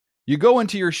You go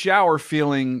into your shower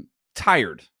feeling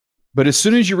tired, but as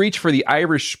soon as you reach for the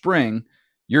Irish Spring,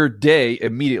 your day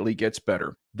immediately gets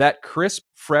better. That crisp,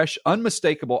 fresh,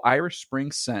 unmistakable Irish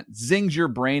Spring scent zings your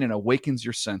brain and awakens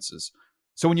your senses.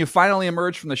 So when you finally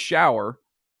emerge from the shower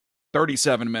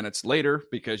 37 minutes later,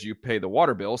 because you pay the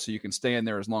water bill so you can stay in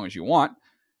there as long as you want,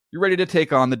 you're ready to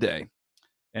take on the day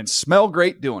and smell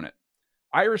great doing it.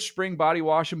 Irish Spring Body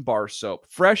Wash and Bar Soap.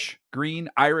 Fresh, green,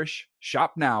 Irish.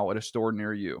 Shop now at a store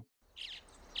near you.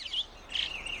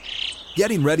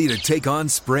 Getting ready to take on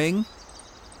spring?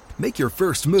 Make your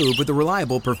first move with the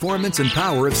reliable performance and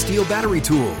power of Steel battery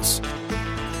tools.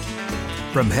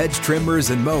 From hedge trimmers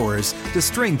and mowers to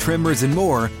string trimmers and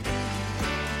more,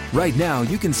 right now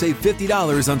you can save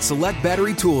 $50 on select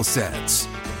battery tool sets.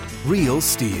 Real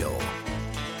Steel.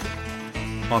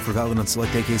 Offer valid on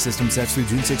select AK system sets through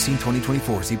June 16,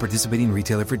 2024. See participating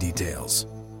retailer for details.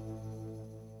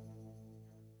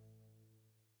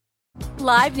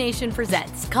 Live Nation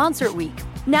presents Concert Week.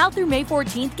 Now through May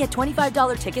 14th, get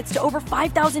 $25 tickets to over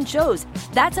 5,000 shows.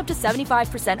 That's up to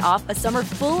 75% off a summer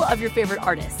full of your favorite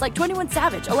artists like 21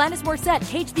 Savage, Alanis Morissette,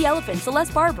 Cage the Elephant,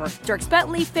 Celeste Barber, Dierks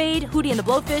Bentley, Fade, Hootie and the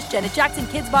Blowfish, Janet Jackson,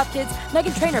 Kidz Bop Kids,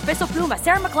 Meghan Trainor, Bissell Pluma,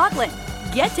 Sarah McLachlan.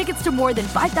 Get tickets to more than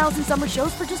 5,000 summer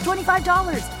shows for just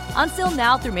 $25. Until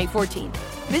now through May 14th.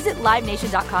 Visit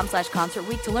LiveNation.com/Concert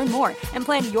Week to learn more and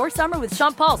plan your summer with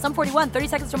Sean Paul, Sum 41, 30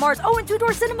 Seconds to Mars, and Two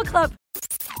Door Cinema Club.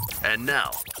 And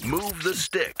now, Move the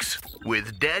Sticks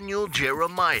with Daniel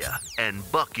Jeremiah and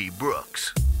Bucky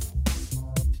Brooks.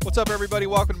 What's up, everybody?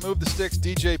 Welcome to Move the Sticks.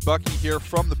 DJ Bucky here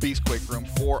from the Beastquake Room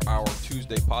for our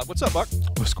Tuesday pod. What's up, Buck?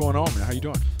 What's going on, man? How you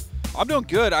doing? I'm doing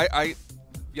good. I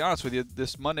be honest with you,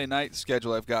 this Monday night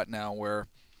schedule I've got now where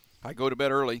I go to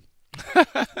bed early,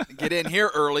 get in here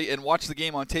early, and watch the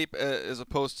game on tape as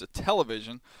opposed to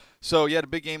television. So, you had a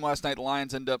big game last night. The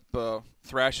Lions end up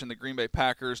thrashing the Green Bay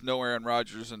Packers. No Aaron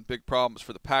Rodgers and big problems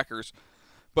for the Packers.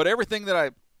 But everything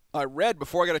that I read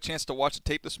before I got a chance to watch the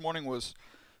tape this morning was,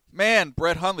 man,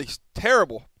 Brett Hundley's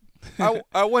terrible.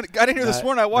 got in here this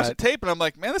morning, I watched the tape, and I'm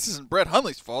like, man, this isn't Brett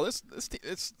Hundley's fault.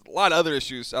 It's a lot of other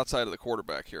issues outside of the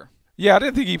quarterback here. Yeah, I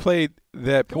didn't think he played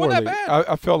that poorly. It wasn't that bad.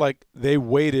 I felt like they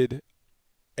waited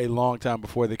a long time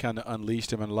before they kind of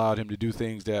unleashed him and allowed him to do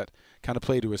things that kind of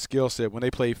played to his skill set. When they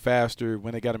played faster,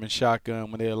 when they got him in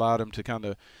shotgun, when they allowed him to kind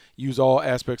of use all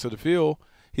aspects of the field,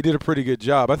 he did a pretty good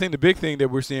job. I think the big thing that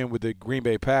we're seeing with the Green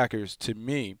Bay Packers, to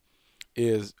me,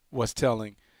 is what's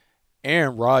telling.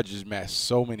 Aaron Rodgers matched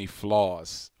so many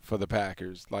flaws for the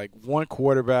Packers. Like one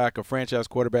quarterback, a franchise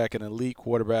quarterback, an elite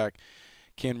quarterback,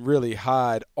 can really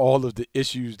hide all of the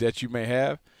issues that you may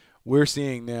have. We're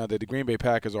seeing now that the Green Bay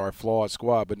Packers are a flawed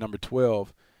squad, but number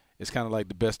 12 is kind of like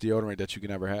the best deodorant that you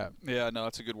can ever have. Yeah, no,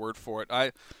 that's a good word for it.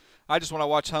 I just want to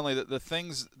watch Hundley.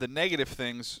 The negative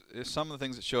things, is some of the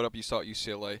things that showed up you saw at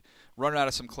UCLA, running out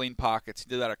of some clean pockets. He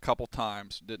did that a couple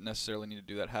times. Didn't necessarily need to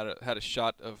do that. Had a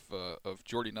shot of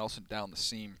Jordy Nelson down the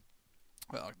seam.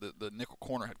 Well, the nickel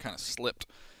corner had kind of slipped.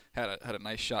 Had a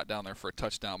nice shot down there for a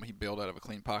touchdown, but he bailed out of a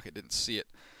clean pocket, didn't see it.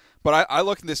 But I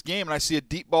look at this game, and I see a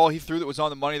deep ball he threw that was on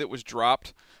the money that was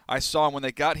dropped. I saw him when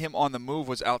they got him on the move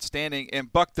was outstanding.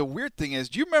 And, Buck, the weird thing is,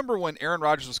 do you remember when Aaron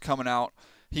Rodgers was coming out,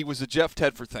 he was the Jeff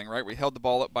Tedford thing, right, where he held the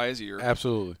ball up by his ear.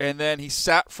 Absolutely. And then he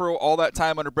sat for all that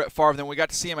time under Brett Favre. Then we got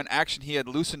to see him in action. He had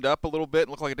loosened up a little bit and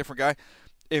looked like a different guy.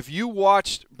 If you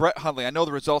watched Brett Hundley, I know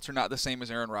the results are not the same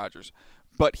as Aaron Rodgers,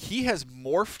 but he has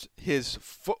morphed his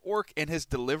footwork and his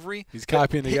delivery. He's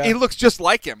copying the guy. He looks just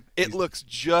like him. It looks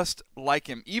just like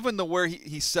him. Even the where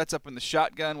he sets up in the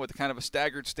shotgun with kind of a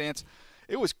staggered stance,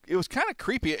 it was kind of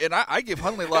creepy. And I give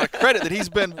Hundley a lot of credit that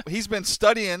he's been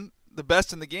studying the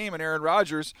best in the game in Aaron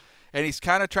Rodgers, and he's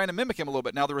kind of trying to mimic him a little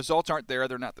bit. Now the results aren't there;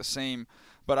 they're not the same.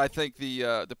 But I think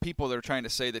the people that are trying to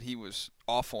say that he was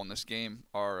awful in this game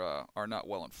are not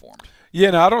well informed.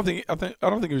 Yeah, no, I don't think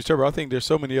it was terrible. I think there's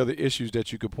so many other issues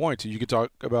that you could point to. You could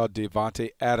talk about Devontae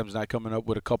Adams not coming up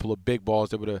with a couple of big balls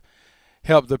that would have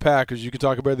helped the Packers. You could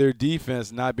talk about their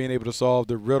defense not being able to solve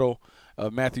the riddle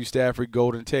of Matthew Stafford,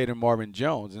 Golden Tate, and Marvin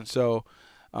Jones. And so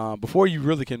before you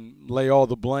really can lay all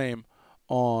the blame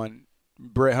on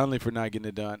Brett Hundley for not getting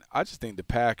it done, I just think the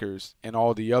Packers and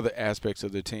all the other aspects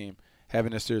of the team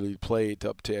haven't necessarily played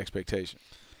up to expectation.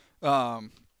 Yeah,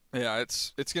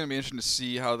 it's going to be interesting to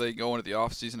see how they go into the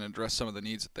offseason and address some of the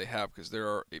needs that they have, because there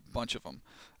are a bunch of them.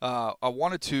 I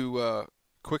wanted to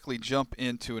quickly jump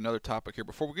into another topic here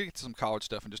before we get to some college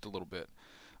stuff in just a little bit.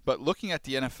 But looking at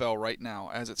the NFL right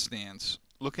now as it stands,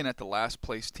 looking at the last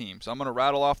place teams, I'm going to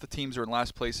rattle off the teams that are in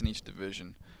last place in each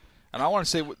division. And I want to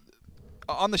say,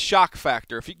 on the shock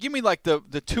factor, if you give me like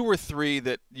the two or three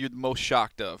that you're the most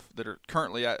shocked of that are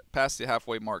currently past the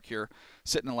halfway mark here,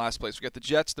 sitting in last place. We got the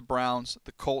Jets, the Browns,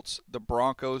 the Colts, the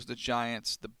Broncos, the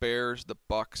Giants, the Bears, the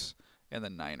Bucks, and the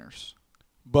Niners.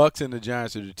 Bucks and the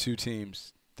Giants are the two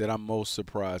teams that I'm most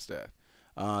surprised at.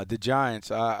 The Giants,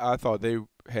 I thought they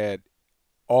had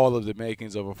all of the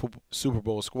makings of a Super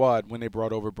Bowl squad when they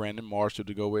brought over Brandon Marshall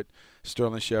to go with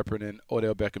Sterling Shepard and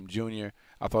Odell Beckham Jr.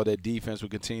 I thought that defense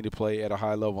would continue to play at a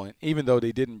high level. And even though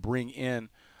they didn't bring in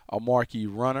a marquee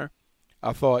runner,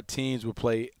 I thought teams would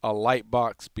play a light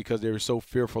box because they were so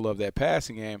fearful of that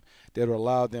passing game that would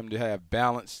allow them to have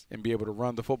balance and be able to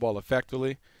run the football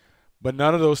effectively. But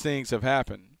none of those things have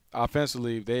happened.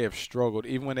 Offensively, they have struggled.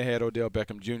 Even when they had Odell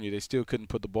Beckham Jr., they still couldn't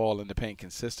put the ball in the paint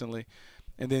consistently.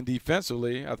 And then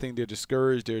defensively, I think they're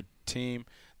discouraged. They're a team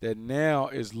that now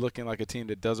is looking like a team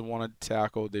that doesn't want to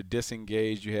tackle. They're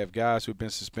disengaged. You have guys who have been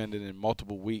suspended in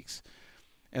multiple weeks.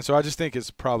 And so I just think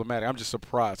it's problematic. I'm just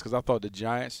surprised because I thought the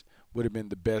Giants would have been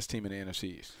the best team in the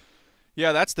NFC East.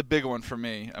 Yeah, that's the big one for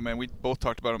me. I mean, we both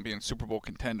talked about them being Super Bowl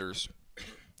contenders.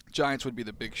 Giants would be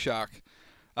the big shock.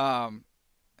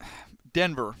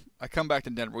 Denver, I come back to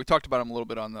Denver. We talked about them a little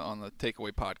bit on the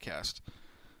Takeaway podcast.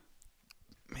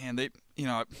 Man,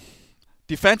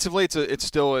 defensively, it's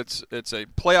still a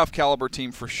playoff caliber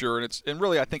team for sure, and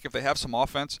really I think if they have some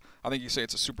offense, I think you say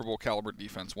it's a Super Bowl caliber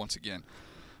defense once again.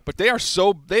 But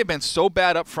they've been so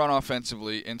bad up front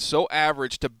offensively and so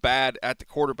average to bad at the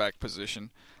quarterback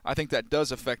position. I think that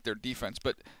does affect their defense.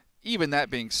 But even that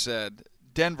being said,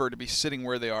 Denver to be sitting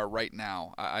where they are right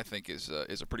now, I think is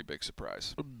a pretty big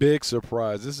surprise. A big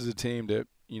surprise. This is a team that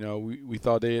we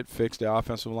thought they had fixed the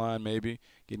offensive line, maybe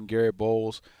getting Garrett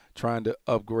Bowles, trying to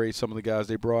upgrade some of the guys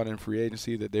they brought in free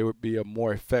agency, that they would be a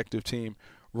more effective team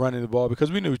running the ball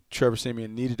because we knew Trevor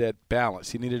Siemian needed that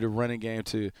balance. He needed a running game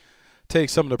to take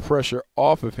some of the pressure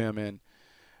off of him. And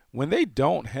when they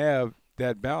don't have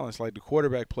that balance, like the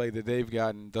quarterback play that they've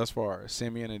gotten thus far,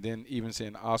 Siemian and then even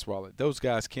seeing Osweiler, those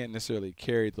guys can't necessarily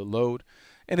carry the load.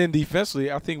 And then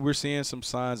defensively, I think we're seeing some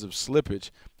signs of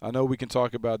slippage. I know we can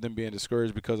talk about them being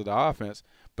discouraged because of the offense,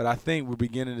 but I think we're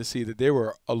beginning to see that they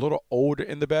were a little older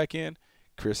in the back end.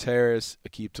 Chris Harris,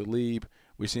 Aqib Talib,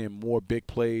 we're seeing more big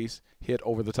plays hit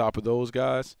over the top of those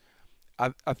guys.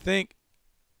 I think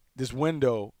this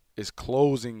window is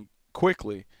closing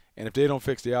quickly, and if they don't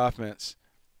fix the offense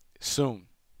soon,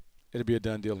 it'll be a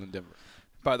done deal in Denver.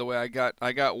 By the way, I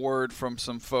got word from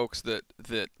some folks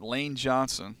that Lane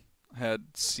Johnson had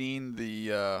seen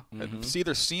had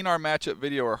either seen our matchup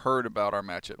video or heard about our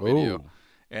matchup video,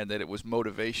 and that it was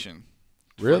motivation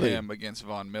for him against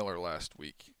Von Miller last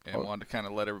week, and wanted to kind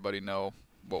of let everybody know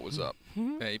what was up.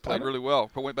 And he played really well.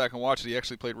 I went back and watched it. He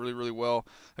actually played really, really well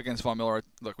against Von Miller.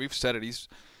 Look, we've said it. He's,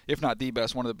 if not the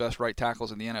best, one of the best right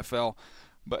tackles in the NFL.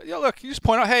 But look, you just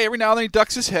point out, hey, every now and then he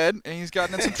ducks his head and he's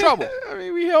gotten in some trouble. I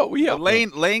mean, we help.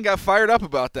 Lane got fired up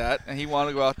about that, and he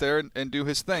wanted to go out there and do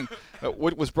his thing.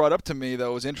 What was brought up to me,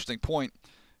 though, was an interesting point.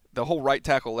 The whole right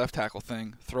tackle, left tackle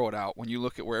thing, throw it out. When you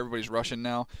look at where everybody's rushing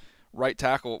now, right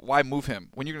tackle, why move him?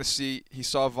 When you're going to see, he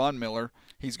saw Von Miller,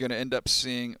 he's going to end up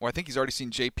seeing, I think he's already seen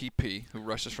JPP, who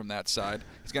rushes from that side.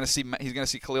 He's going to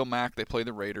see Khalil Mack. They play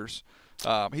the Raiders.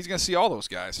 He's going to see all those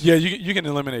guys. Yeah, you can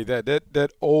eliminate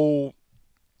that old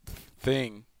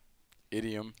thing,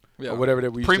 idiom, or whatever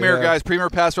that we premier guys, premier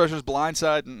pass rushers,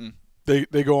 blindside.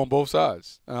 They go on both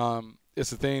sides.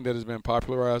 It's a thing that has been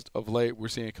popularized of late. We're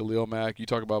seeing Khalil Mack. You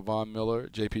talk about Von Miller,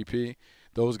 JPP.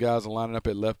 Those guys are lining up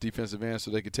at left defensive end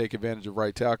so they can take advantage of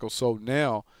right tackle. So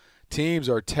now teams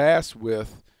are tasked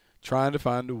with trying to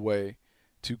find a way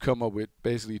to come up with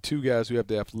basically two guys who have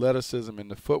the athleticism and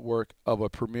the footwork of a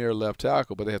premier left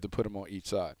tackle, but they have to put them on each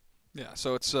side. Yeah,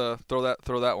 so it's throw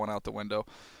that one out the window.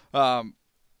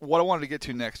 What I wanted to get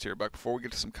to next here, Buck, before we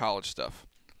get to some college stuff,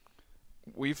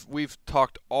 we've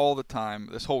talked all the time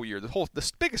this whole year.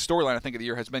 The biggest storyline I think of the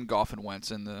year has been Goff and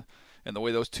Wentz and the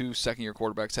way those two second-year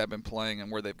quarterbacks have been playing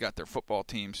and where they've got their football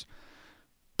teams.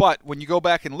 But when you go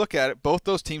back and look at it, both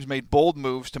those teams made bold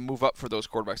moves to move up for those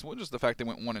quarterbacks. Well, just the fact they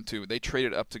went 1 and 2, they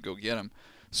traded up to go get them.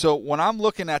 So when I'm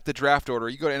looking at the draft order,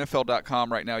 you go to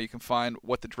NFL.com right now, you can find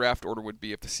what the draft order would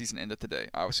be if the season ended today.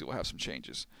 Obviously, we'll have some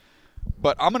changes.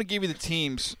 But I'm going to give you the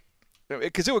teams,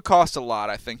 because it would cost a lot,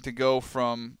 I think, to go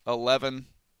from 11,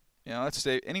 let's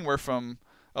say anywhere from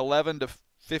 11 to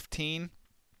 15.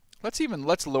 Let's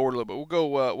lower it a little bit.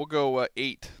 We'll go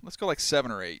 8. Let's go like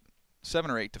 7 or 8.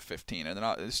 7 or 8 to 15. And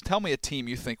then just tell me a team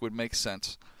you think would make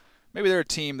sense. Maybe they're a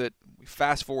team that we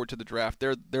fast forward to the draft.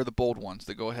 They're the bold ones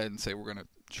that go ahead and say we're going to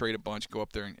trade a bunch, go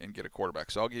up there and get a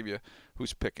quarterback. So I'll give you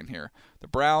who's picking here. The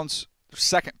Browns, their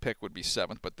second pick would be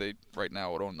 7th, but they right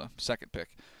now would own the second pick.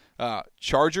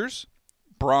 Chargers,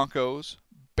 Broncos,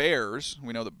 Bears.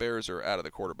 We know the Bears are out of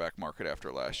the quarterback market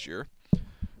after last year.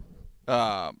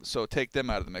 So take them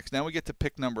out of the mix. Now we get to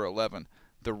pick number 11.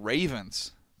 The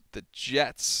Ravens, the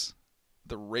Jets,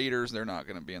 the Raiders, they're not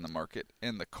going to be in the market,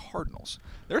 and the Cardinals.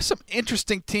 There's some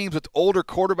interesting teams with older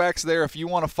quarterbacks there if you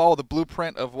want to follow the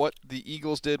blueprint of what the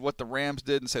Eagles did, what the Rams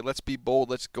did, and say, let's be bold,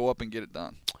 let's go up and get it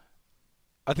done.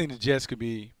 I think the Jets could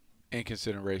be in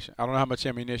consideration. I don't know how much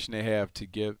ammunition they have to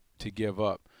give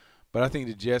up, but I think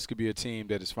the Jets could be a team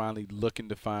that is finally looking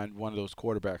to find one of those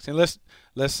quarterbacks. And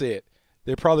let's say it.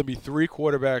 There'll probably be 3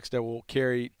 quarterbacks that will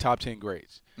carry top 10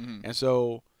 grades. Mm-hmm. And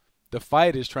so the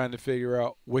fight is trying to figure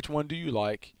out which one do you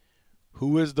like,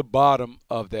 who is the bottom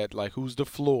of that, like who's the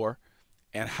floor,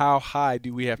 and how high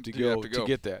do we have to go to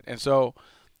get that. And so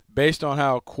based on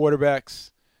how quarterbacks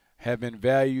have been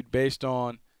valued, based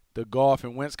on the Goff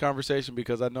and Wentz conversation,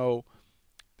 because I know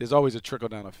there's always a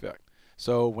trickle-down effect.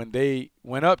 So when they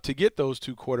went up to get those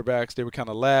 2 quarterbacks, they were kind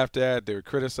of laughed at, they were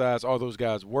criticized, all those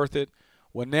guys worth it.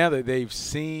 Well, now that they've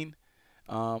seen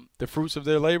the fruits of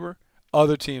their labor,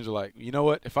 other teams are like, you know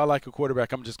what? If I like a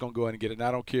quarterback, I'm just going to go ahead and get it. And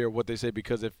I don't care what they say,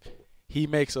 because if he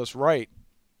makes us right,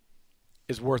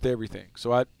 it's worth everything.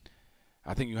 So I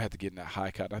think you have to get in that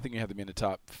high cut. I think you have to be in the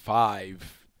top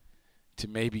 5 to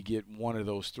maybe get one of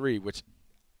those 3, which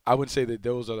I would say that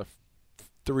those are the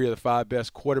 3 of the 5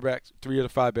 best quarterbacks, 3 of the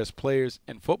 5 best players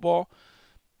in football.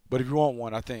 But if you want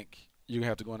one, I think you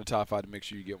have to go in the top 5 to make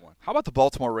sure you get one. How about the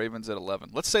Baltimore Ravens at 11?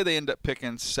 Let's say they end up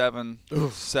picking 7,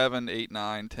 8,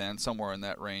 9, 10, somewhere in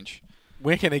that range.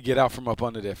 When can they get out from up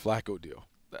under that Flacco deal?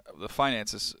 The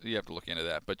finances, you have to look into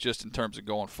that. But just in terms of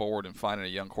going forward and finding a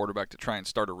young quarterback to try and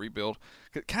start a rebuild,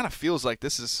 it kind of feels like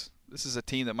this is a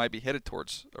team that might be headed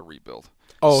towards a rebuild.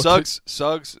 Suggs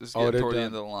is getting toward the end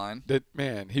of the line.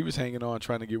 Man, he was hanging on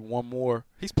trying to get one more.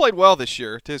 He's played well this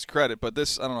year, to his credit, but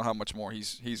I don't know how much more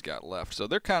he's got left. So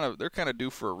they're kind of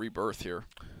due for a rebirth here.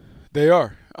 They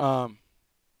are. I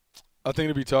think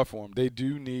it'll be tough for them. They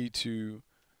do need to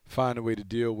find a way to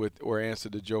deal with or answer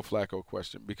the Joe Flacco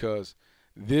question, because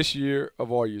this year of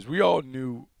all years, we all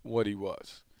knew what he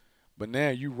was. But now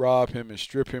you rob him and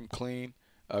strip him clean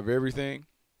of everything.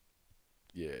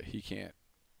 Yeah, he can't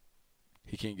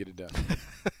get it done.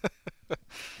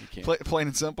 He can't. Plain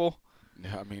and simple.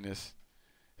 Yeah, I mean it's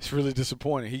really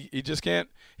disappointing. He just can't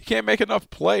make enough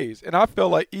plays. And I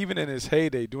felt like even in his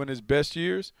heyday, during his best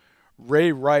years,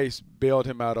 Ray Rice bailed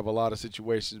him out of a lot of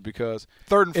situations, because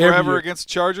 3rd and forever against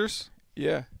the Chargers.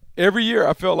 Yeah. Every year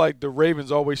I felt like the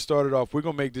Ravens always started off, we're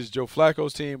going to make this Joe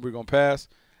Flacco's team, we're going to pass.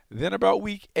 Then about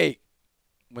week 8,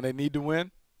 when they need to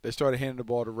win, they started handing the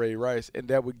ball to Ray Rice, and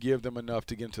that would give them enough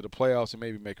to get into the playoffs and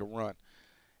maybe make a run.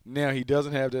 Now he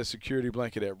doesn't have that security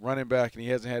blanket at running back, and he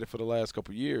hasn't had it for the last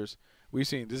couple of years. We've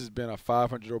seen this has been a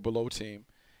 500 or below team.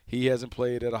 He hasn't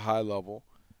played at a high level.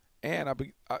 And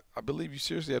I believe you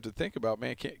seriously have to think about,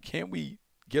 man, can we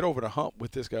get over the hump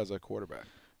with this guy as a quarterback?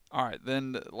 All right,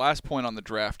 then last point on the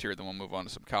draft here, then we'll move on to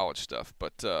some college stuff.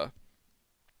 But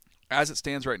as it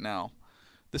stands right now,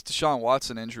 this Deshaun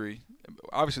Watson injury,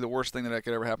 obviously the worst thing that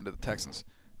could ever happen to the Texans.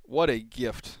 What a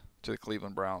gift to the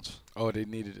Cleveland Browns. Oh, they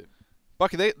needed it.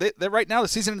 Bucky, they right now, the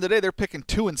season of the day, they're picking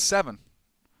 2 and 7.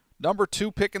 Number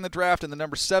 2 pick in the draft and the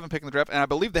number 7 pick in the draft. And I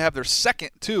believe they have their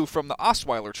second, too, from the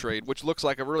Osweiler trade, which looks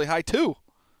like a really high 2.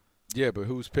 Yeah, but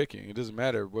who's picking? It doesn't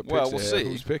matter what picks we'll they have. See.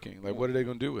 Who's picking? Like, what are they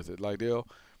going to do with it? Like, they'll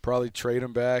probably trade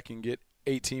them back and get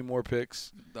 18 more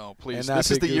picks. No, please.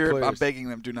 This is the year players. I'm begging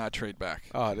them, do not trade back.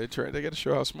 Oh, they got to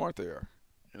show how smart they are.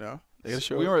 You know? They got to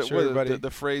show everybody.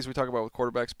 The phrase we talk about with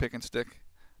quarterbacks, pick and stick.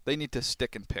 They need to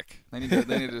stick and pick. They need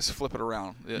to just flip it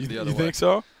around the other way. You think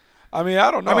so? I mean,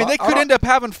 I don't know. I mean, they could end up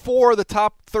having 4 of the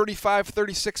top 35,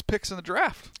 36 picks in the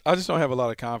draft. I just don't have a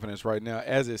lot of confidence right now.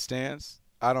 As it stands,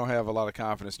 I don't have a lot of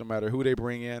confidence no matter who they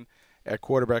bring in at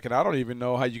quarterback. And I don't even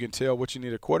know how you can tell what you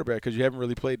need a quarterback, because you haven't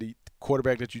really played the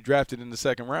quarterback that you drafted in the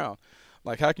 2nd round.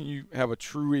 Like, how can you have a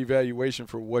true evaluation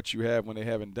for what you have when they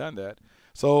haven't done that?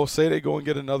 So say they go and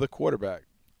get another quarterback.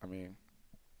 I mean,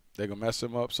 they're going to mess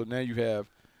them up. So now you have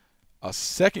a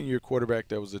second-year quarterback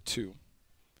that was a 2.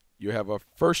 You have a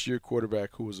first-year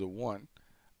quarterback who was a 1,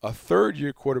 a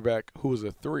third-year quarterback who was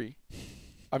a 3.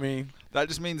 I mean, that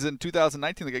just means in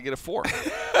 2019 they got to get a 4.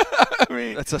 I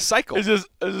mean, that's a cycle. It's just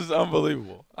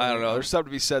unbelievable. I don't know. There's something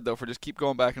to be said though for just keep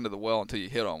going back into the well until you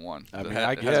hit on one. I mean,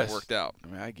 I guess it hasn't worked out. I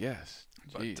mean, I guess.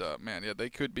 But man, yeah, they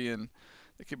could be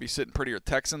sitting prettier.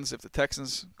 Texans, if the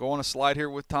Texans go on a slide here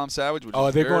with Tom Savage, which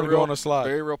is they're going to go on a slide.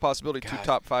 Very real possibility. God. 2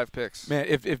 top 5 picks. Man,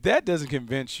 if that doesn't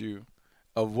convince you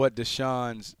of what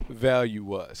Deshaun's value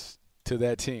was to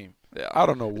that team, yeah. I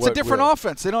don't know what. It's a different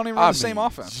offense. They don't even run the same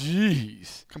offense.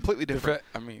 Jeez, completely different.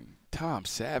 Tom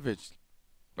Savage,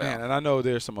 man, and I know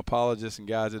there's some apologists and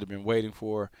guys that have been waiting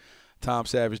for Tom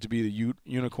Savage to be the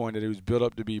unicorn that he was built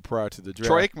up to be prior to the draft.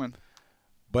 Troy Aikman.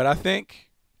 But I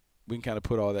think we can kind of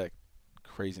put all that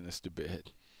craziness to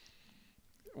bed.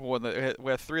 Well,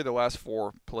 we had 3 of the last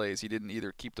 4 plays. He didn't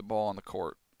either keep the ball on the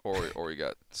court or he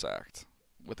got sacked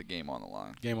with the game on the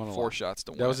line. 4 shots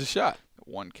to win. That was a shot.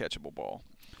 1 catchable ball.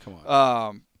 Come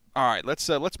on. All right, let's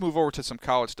move over to some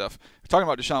college stuff. We're talking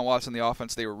about Deshaun Watson, the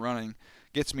offense they were running,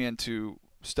 gets me into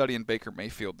studying Baker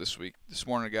Mayfield this week. This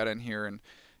morning I got in here and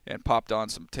popped on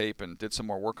some tape and did some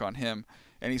more work on him.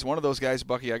 And he's one of those guys,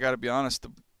 Bucky, I got to be honest,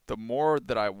 the more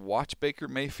that I watch Baker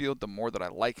Mayfield, the more that I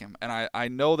like him. And I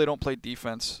know they don't play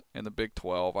defense in the Big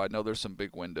 12. I know there's some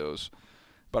big windows.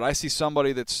 But I see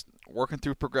somebody that's working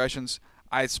through progressions.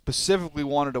 I specifically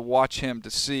wanted to watch him to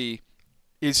see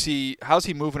how's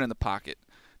he moving in the pocket.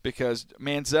 Because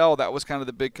Manziel, that was kind of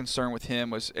the big concern with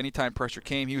him, was anytime pressure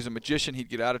came, he was a magician, he'd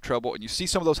get out of trouble. And you see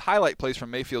some of those highlight plays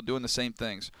from Mayfield doing the same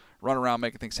things, run around,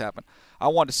 making things happen. I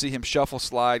wanted to see him shuffle,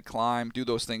 slide, climb, do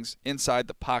those things inside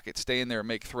the pocket, stay in there and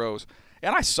make throws.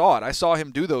 And I saw it. I saw him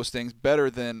do those things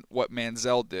better than what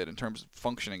Manziel did in terms of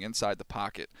functioning inside the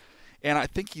pocket. And I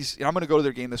think I'm going to go to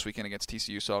their game this weekend against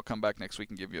TCU, so I'll come back next week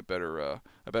and give you a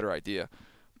better idea.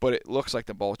 But it looks like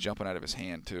the ball's jumping out of his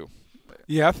hand, too.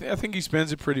 Yeah, I think he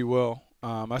spends it pretty well.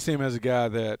 I see him as a guy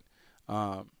that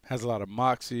has a lot of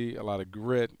moxie, a lot of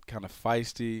grit, kind of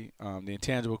feisty. The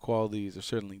intangible qualities are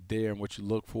certainly there and what you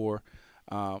look for.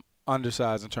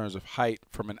 Undersized in terms of height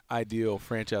from an ideal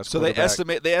franchise quarterback. So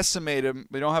they estimate him.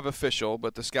 They don't have official,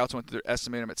 but the scouts went to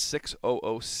estimate him at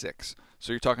 6'006".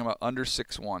 So you're talking about under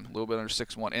 6'1", a little bit under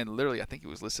 6'1", and literally I think he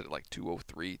was listed at like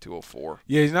 203, 204.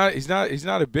 Yeah, he's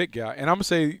not a big guy, and I'm gonna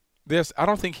say this: I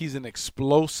don't think he's an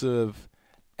explosive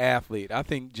athlete. I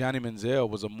think Johnny Manziel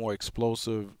was a more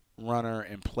explosive runner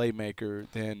and playmaker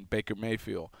than Baker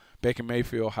Mayfield. Baker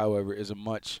Mayfield, however, is a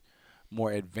much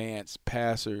more advanced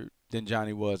passer than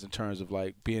Johnny was in terms of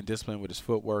like being disciplined with his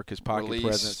footwork, his pocket release,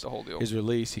 presence, the whole deal. His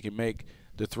release. He can make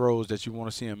the throws that you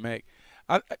want to see him make.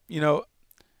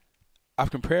 I've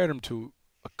compared him to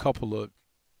a couple of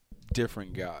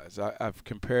different guys. I've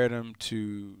compared him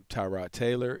to Tyrod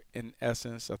Taylor in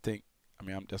essence.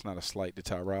 That's not a slight to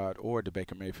Tyrod or to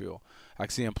Baker Mayfield. I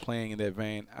see him playing in that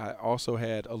vein. I also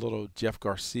had a little Jeff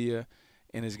Garcia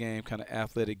in his game, kind of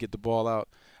athletic, get the ball out.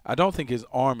 I don't think his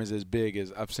arm is as big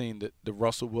as I've seen the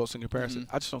Russell Wilson comparison.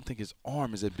 I just don't think his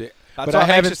arm is as big. That's why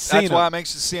I'm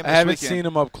anxious to see him this weekend. I haven't seen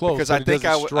him up close because I think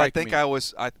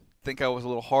I was a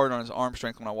little hard on his arm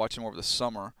strength when I watched him over the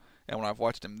summer, and when I've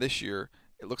watched him this year,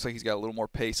 it looks like he's got a little more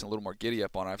pace and a little more giddy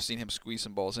up on it. I've seen him squeeze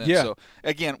some balls in. Yeah. So,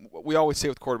 again, we always say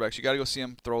with quarterbacks, you got to go see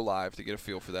him throw live to get a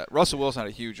feel for that. Russell Wilson had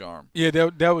a huge arm. Yeah,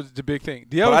 that was the big thing.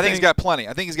 But I think he's got plenty.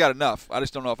 I think he's got enough. I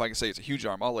just don't know if I can say it's a huge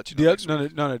arm. I'll let you know next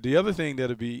week. No. The other thing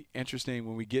that'll be interesting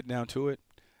when we get down to it,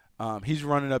 he's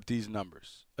running up these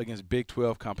numbers against Big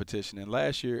 12 competition. And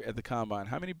last year at the Combine,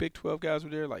 how many Big 12 guys were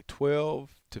there? Like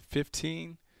 12 to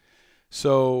 15?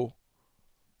 So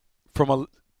from a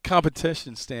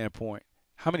competition standpoint,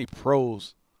 how many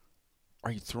pros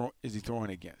is he throwing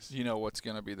against? You know what's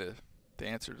going to be the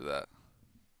answer to that?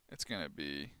 It's going to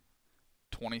be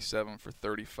 27 for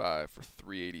 35 for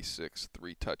 386,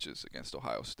 3 touches against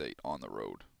Ohio State on the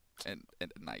road and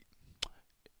at night.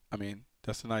 I mean,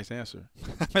 that's a nice answer.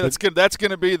 That's good. That's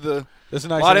going to be that's a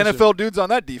nice lot answer. of NFL dudes on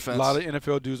that defense. A lot of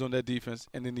NFL dudes on that defense.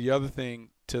 And then the other thing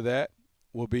to that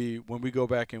will be when we go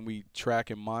back and we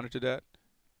track and monitor that,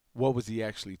 what was he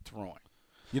actually throwing?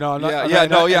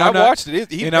 I watched it.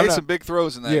 He made some big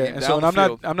throws in that game. And so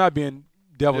I'm not being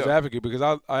devil's advocate because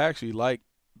I actually like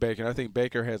Baker. I think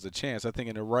Baker has a chance. I think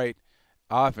in the right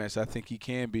offense, I think he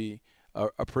can be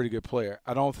a pretty good player.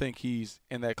 I don't think he's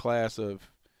in that class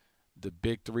of the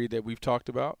big 3 that we've talked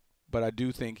about, but I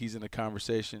do think he's in a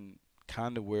conversation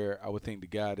kind of where I would think the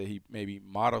guy that he maybe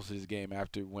models his game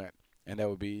after went, and that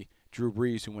would be Drew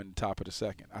Brees, who went top of the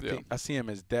second. I see him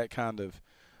as that kind of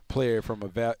player from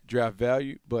a draft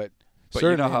value, but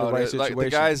certainly you know how in the right like situation. the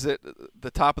guys that the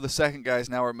top of the second guys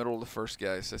now are middle of the first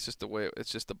guys. That's just the way.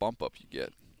 It's just the bump up you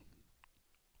get.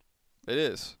 It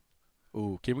is.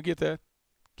 Ooh, can we get that?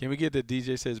 Can we get that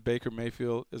DJ says Baker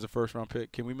Mayfield is a first-round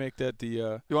pick? Can we make that the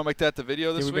You want to make that the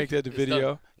video this week? Can we make that the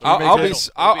video? I'll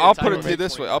put it to you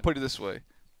this way. I'll put it this way.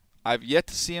 I've yet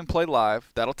to see him play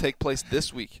live. That'll take place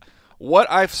this week.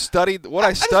 What I studied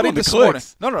this morning.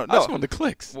 No. I just want the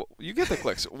clicks. Well, you get the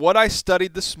clicks. What I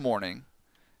studied this morning,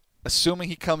 assuming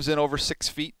he comes in over 6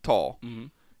 feet tall,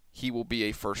 he will be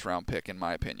a first-round pick, in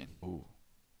my opinion. Ooh.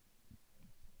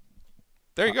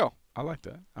 There you go. I like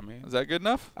that. I mean, is that good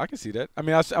enough? I can see that. I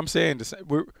mean, I'm saying the same.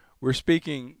 We're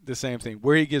speaking the same thing.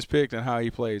 Where he gets picked and how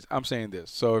he plays. I'm saying this.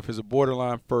 So if it's a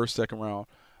borderline first, second round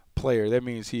player, that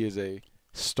means he is a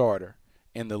starter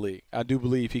in the league. I do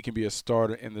believe he can be a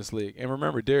starter in this league. And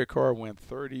remember, Derek Carr went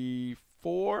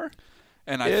 34.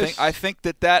 And I think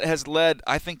that has led.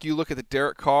 I think you look at the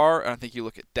Derek Carr, and I think you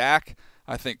look at Dak.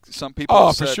 I think some people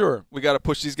have said, for sure, we got to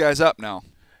push these guys up now.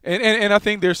 And I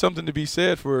think there's something to be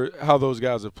said for how those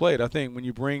guys have played. I think when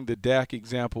you bring the Dak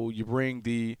example, you bring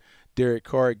the Derek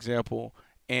Carr example,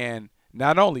 and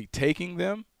not only taking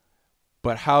them,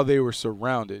 but how they were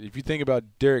surrounded. If you think about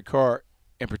Derek Carr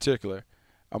in particular,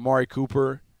 Amari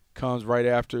Cooper comes right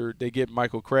after. They get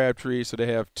Michael Crabtree, so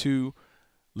they have 2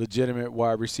 legitimate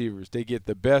wide receivers. They get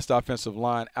the best offensive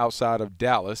line outside of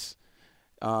Dallas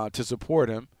to support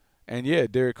him. And, yeah,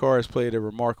 Derek Carr has played at a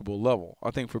remarkable level.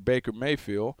 I think for Baker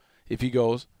Mayfield, if he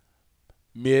goes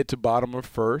mid to bottom of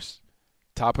first,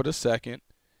 top of the second,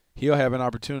 he'll have an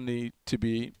opportunity to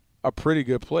be a pretty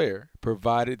good player,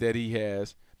 provided that he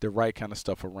has the right kind of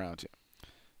stuff around him.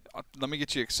 Let me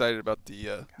get you excited about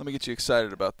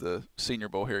the Senior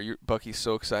Bowl here. Bucky's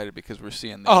so excited because we're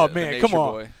seeing the man, the come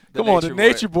on. Boy. The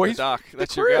Nature Boy. The Doc.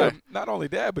 That's the your guy. Not only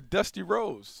that, but Dusty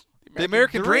Rose. The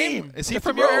American Dream. Is he Dusty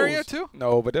from your Rose. area too?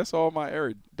 No, but that's all my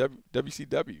area.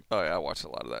 WCW. Oh yeah, I watched a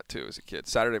lot of that too as a kid.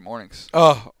 Saturday mornings.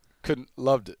 Oh,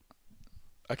 loved it.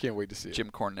 I can't wait to see it.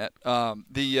 Jim Cornette.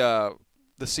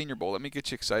 The Senior Bowl. Let me get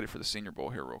you excited for the Senior Bowl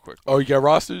here real quick. Oh, you got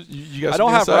rosters? You got I some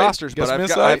don't have insight? rosters, but I'm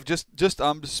just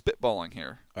spitballing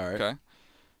here. All right. Okay.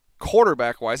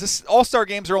 Quarterback wise, this All-Star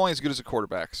games are only as good as the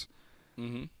quarterbacks.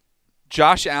 Mm-hmm.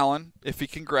 Josh Allen, if he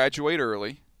can graduate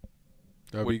early,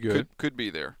 that'd be good. Could be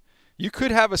there. You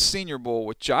could have a Senior Bowl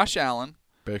with Josh Allen,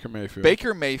 Baker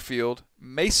Mayfield,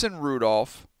 Mason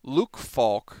Rudolph, Luke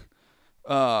Falk,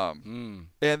 and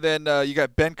then you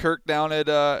got Ben Kirk down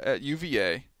at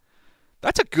UVA.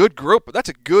 That's a good group. That's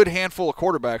a good handful of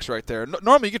quarterbacks right there.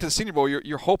 Normally, you get to the Senior Bowl,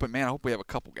 you're hoping, man, I hope we have a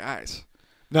couple guys.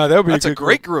 No, that would be a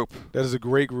great group. That is a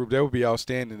great group. That would be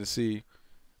outstanding to see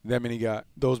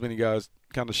those many guys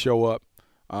kind of show up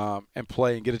and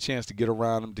play and get a chance to get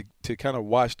around them to kind of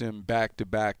watch them back to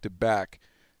back to back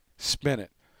spin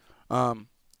it. How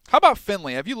about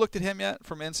Finley? Have you looked at him yet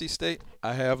from NC State?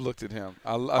 I have looked at him.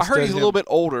 I heard he's a little bit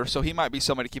older, so he might be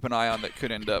somebody to keep an eye on that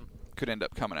could end up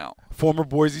coming out. Former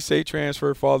Boise State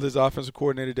transfer, followed his offensive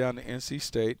coordinator down to NC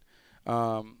State.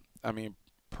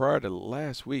 Prior to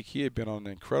last week, he had been on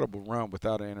an incredible run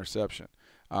without an interception.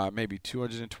 Maybe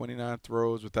 229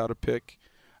 throws without a pick.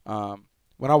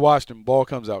 When I watched him, ball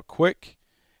comes out quick.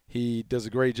 He does a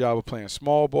great job of playing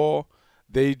small ball.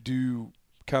 They do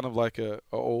kind of like a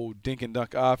old dink and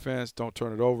dunk offense. Don't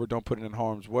turn it over. Don't put it in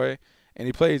harm's way. And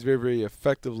he plays very, very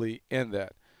effectively in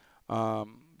that.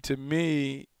 To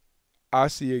me, I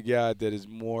see a guy that is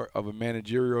more of a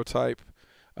managerial type,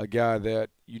 a guy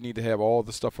that you need to have all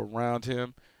the stuff around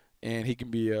him, and he can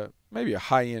be maybe a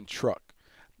high-end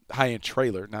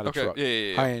trailer, not a truck.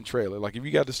 Yeah. High-end trailer. Like, if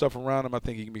you got the stuff around him, I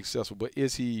think he can be successful. But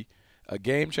is he a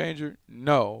game changer?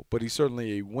 No, but he's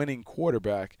certainly a winning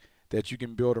quarterback that you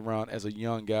can build around as a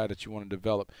young guy that you want to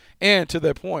develop. And to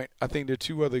that point, I think there are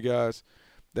 2 other guys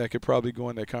that could probably go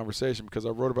in that conversation because I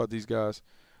wrote about these guys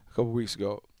a couple weeks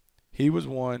ago. He was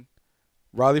one.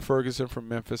 Riley Ferguson from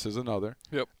Memphis is another.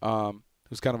 Yep.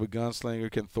 Who's kind of a gunslinger,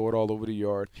 can throw it all over the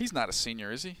yard. He's not a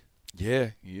senior, is he? Yeah,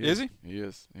 he is. Is he?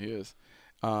 He is.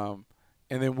 And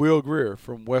then Will Grier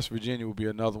from West Virginia will be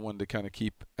another one to kind of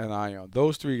keep an eye on.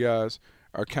 Those 3 guys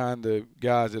are kind of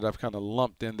guys that I've kind of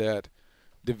lumped in that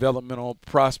developmental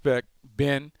prospect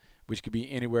bin, which could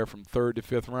be anywhere from 3rd to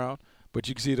 5th round. But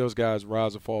you can see those guys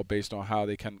rise or fall based on how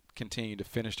they can continue to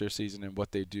finish their season and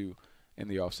what they do in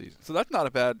the offseason. So that's not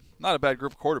a bad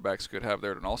group of quarterbacks could have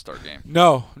there at an All-Star game.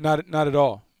 No, not at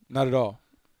all. Not at all.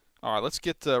 All right, let's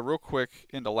get real quick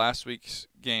into last week's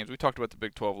games. We talked about the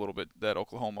Big 12 a little bit. That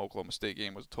Oklahoma State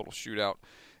game was a total shootout.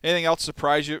 Anything else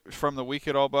surprise you from the week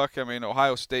at all, Buck? I mean,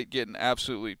 Ohio State getting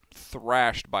absolutely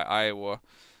thrashed by Iowa.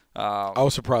 I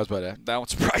was surprised by that. That one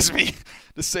surprised me,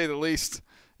 to say the least.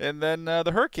 And then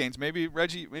the Hurricanes. Maybe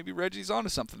Reggie's onto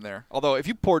something there. Although, if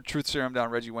you poured truth serum down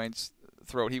Reggie Wayne's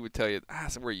throat, he would tell you,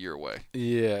 we're a year away.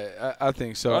 Yeah, I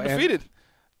think so. They're undefeated. And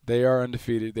they are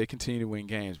undefeated. They continue to win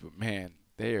games. But, man,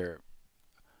 they are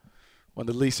one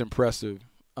of the least impressive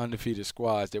undefeated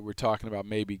squads that we're talking about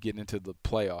maybe getting into the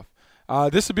playoff.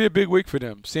 This would be a big week for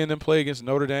them. Seeing them play against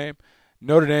Notre Dame.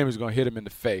 Notre Dame is going to hit them in the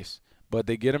face. But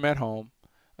they get them at home.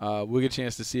 We'll get a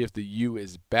chance to see if the U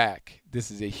is back.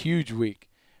 This is a huge week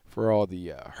for all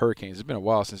the Hurricanes. It's been a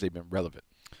while since they've been relevant.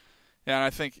 Yeah, and I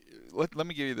think let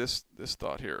me give you this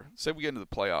thought here. Say we get into the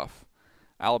playoff.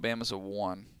 Alabama's a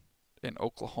 1, and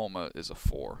Oklahoma is a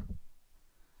 4.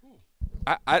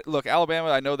 I look, Alabama.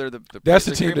 I know they're the that's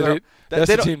the team that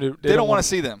they don't want to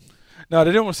see them. No,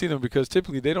 they don't want to see them because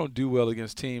typically they don't do well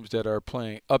against teams that are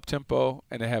playing up-tempo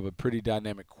and they have a pretty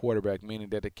dynamic quarterback, meaning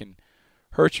that it can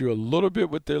hurt you a little bit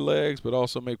with their legs but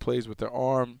also make plays with their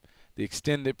arm, the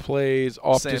extended plays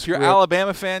off the If script. you're an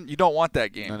Alabama fan, you don't want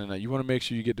that game. No. You want to make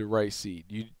sure you get the right seed.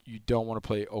 You don't want to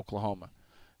play Oklahoma.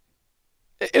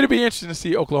 It'll be interesting to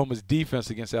see Oklahoma's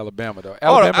defense against Alabama, though.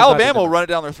 Alabama will run it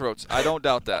down their throats. I don't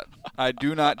doubt that. I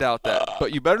do not doubt that.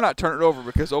 But you better not turn it over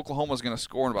because Oklahoma's going to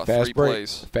score in about three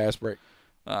plays. Fast break.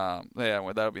 Yeah,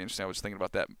 well, that'll be interesting. I was thinking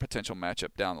about that potential matchup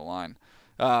down the line.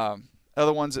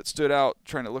 Other ones that stood out,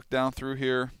 trying to look down through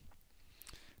here.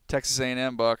 Texas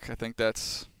A&M, Buck. I think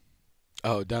that's.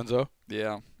 Oh, Dunzo.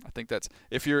 Yeah, I think that's.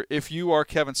 If you are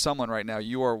Kevin Sumlin right now,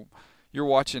 you're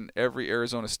watching every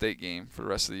Arizona State game for the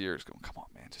rest of the year. Just going, come on,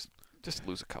 man, just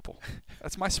lose a couple.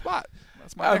 That's my spot.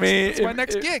 That's my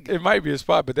next gig. It might be a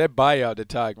spot, but that buyout that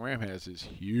Ty Graham has is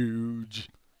huge.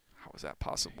 How is that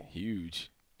possible? Huge.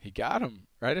 He got him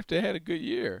right after they had a good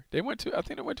year. I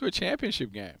think they went to a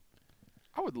championship game.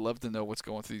 I would love to know what's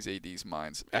going through these ADs'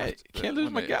 minds. Hey, can't lose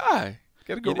my guy.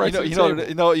 Got to go to the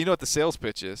table. You know what the sales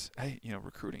pitch is? Hey,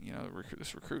 recruiting.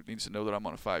 This recruit needs to know that I'm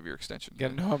on a 5-year extension. Got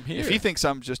to know I'm here. If he thinks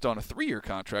I'm just on a 3-year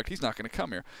contract, he's not going to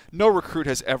come here. No recruit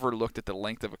has ever looked at the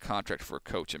length of a contract for a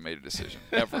coach and made a decision.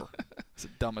 Ever. It's the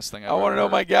dumbest thing I've ever heard. I want to know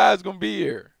my guy's going to be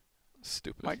here.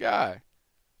 Stupid. My guy.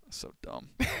 So dumb.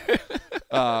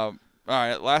 All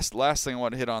right, last thing I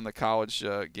want to hit on the college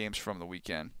games from the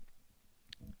weekend.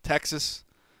 Texas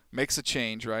makes a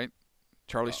change, right?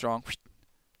 Charlie Strong.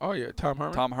 Oh, yeah, Tom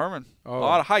Herman. Oh. A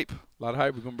lot of hype. We're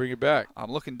going to bring it back. I'm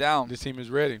looking down. This team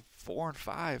is ready.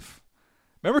 4-5.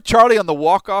 Remember Charlie on the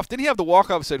walk-off? Didn't he have the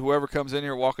walk-off and said whoever comes in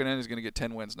here walking in is going to get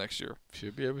 10 wins next year?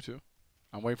 Should be able to.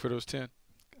 I'm waiting for those 10.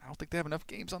 I don't think they have enough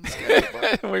games on the schedule.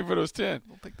 I'm waiting for those 10. I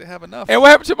don't think they have enough. And what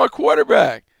happened to my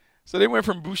quarterback? So they went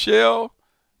from Buechele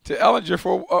to Ellinger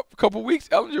for a couple weeks.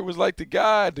 Ellinger was like the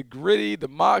guy, the gritty, the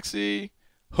moxie,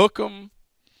 hook 'em.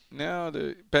 Now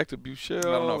back to Buechele. I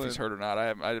don't know if he's hurt or not. I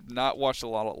have not watched a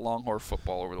lot of Longhorn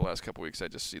football over the last couple weeks. I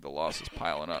just see the losses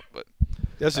piling up. But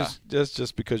that's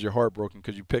just because you're heartbroken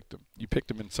because you picked him. You picked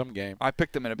him in some game. I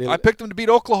picked him I picked him to beat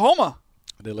Oklahoma.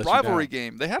 They let rivalry you down.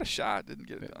 game. They had a shot, didn't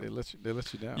get it done. They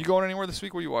let you down. You going anywhere this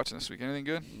week? What are you watching this week? Anything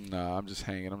good? No, I'm just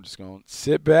hanging. I'm just going to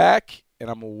sit back and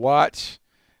I'm gonna watch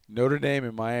Notre Dame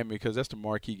and Miami because that's the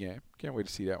marquee game. Can't wait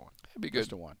to see that one. It'd be good.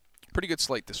 That's the one. Pretty good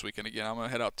slate this weekend. Again, I'm going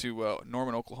to head out to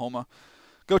Norman, Oklahoma.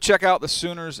 Go check out the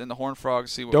Sooners and the Horned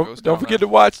Frogs. See what goes down. Don't forget to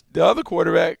watch the other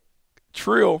quarterback,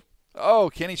 Trill. Oh,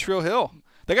 Kenny Trill Hill.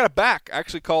 They got a back. I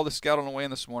actually called the scout on the way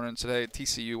in this morning and said, hey,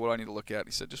 TCU, what do I need to look at?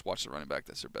 He said, just watch the running back.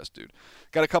 That's their best dude.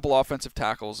 Got a couple offensive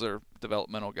tackles. They're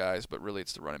developmental guys, but really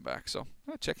it's the running back. So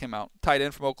check him out. Tight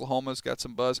end from Oklahoma's got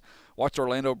some buzz. Watch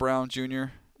Orlando Brown Jr.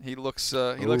 He looks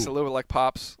a little bit like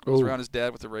Pops. Goes around his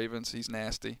dad with the Ravens. He's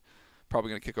nasty. Probably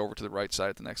going to kick over to the right side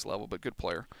at the next level, but good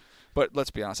player. But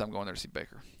let's be honest, I'm going there to see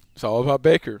Baker. It's all about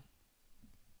Baker.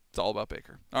 It's all about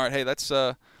Baker. All right, hey, let's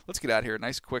get out of here.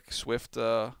 Nice, quick, swift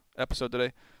episode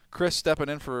today. Chris stepping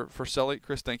in for Sully.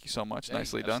 Chris, thank you so much.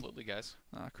 Nicely done. Absolutely, guys.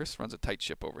 Chris runs a tight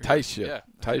ship over here. Tight ship. Yeah.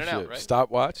 Tight in ship. And out, right?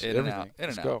 Stopwatch. In everything. and out. In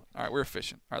Let's and go. out. All right, we're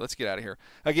efficient. All right, let's get out of here.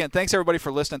 Again, thanks everybody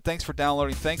for listening. Thanks for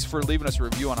downloading. Thanks for leaving us a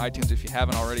review on iTunes if you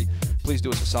haven't already. Please do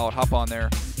us a solid. Hop on there.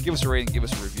 Give us a rating. Give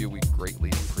us a review. We greatly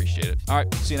appreciate it. All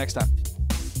right, see you next time.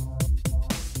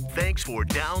 Thanks for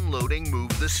downloading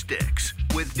Move the Sticks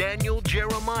with Daniel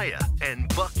Jeremiah and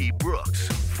Bucky Brooks.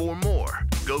 For more,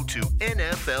 go to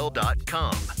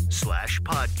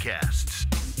nfl.com/podcasts.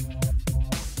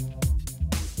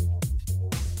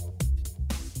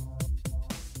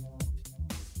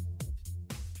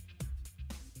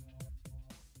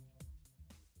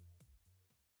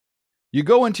 You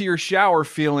go into your shower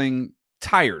feeling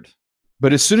tired,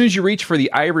 but as soon as you reach for the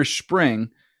Irish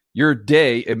Spring, your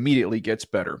day immediately gets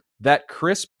better. That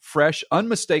crisp, fresh,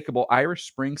 unmistakable Irish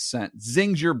Spring scent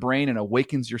zings your brain and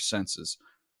awakens your senses.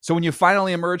 So when you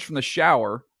finally emerge from the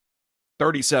shower,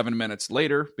 37 minutes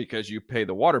later, because you pay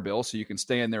the water bill so you can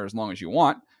stay in there as long as you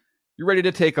want, you're ready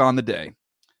to take on the day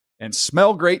and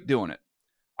smell great doing it.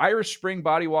 Irish Spring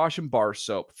Body Wash and Bar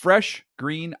Soap. Fresh,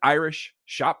 green, Irish.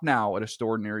 Shop now at a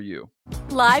store near you.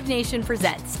 Live Nation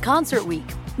presents Concert Week.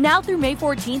 Now through May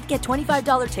 14th, get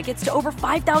 $25 tickets to over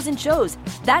 5,000 shows.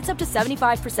 That's up to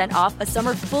 75% off a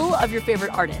summer full of your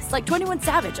favorite artists like 21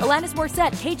 Savage, Alanis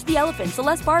Morissette, Cage the Elephant,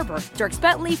 Celeste Barber, Dierks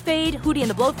Bentley, Fade, Hootie and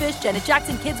the Blowfish, Janet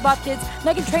Jackson, Kids Bop Kids,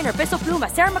 Meghan Trainor, Peso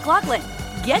Pluma, Sarah McLachlan.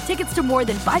 Get tickets to more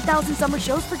than 5,000 summer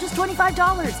shows for just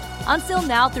 $25. Until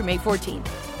now through May 14th.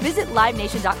 Visit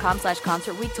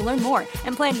LiveNation.com/Concert Week to learn more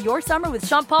and plan your summer with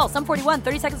Sean Paul, Sum 41,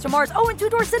 30 Seconds to Mars, and Two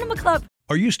Door Cinema Club.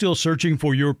 Are you still searching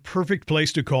for your perfect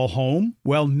place to call home?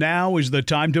 Well, now is the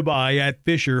time to buy at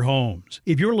Fisher Homes.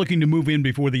 If you're looking to move in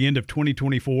before the end of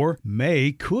 2024,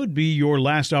 May could be your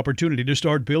last opportunity to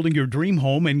start building your dream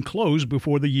home and close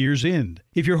before the year's end.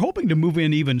 If you're hoping to move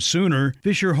in even sooner,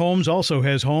 Fisher Homes also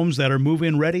has homes that are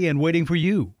move-in ready and waiting for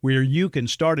you, where you can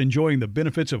start enjoying the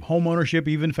benefits of homeownership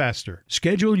even faster.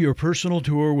 Schedule your personal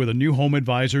tour with a new home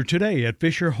advisor today at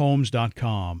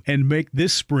FisherHomes.com and make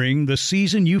this spring the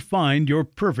season you find your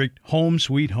perfect home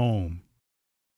sweet home.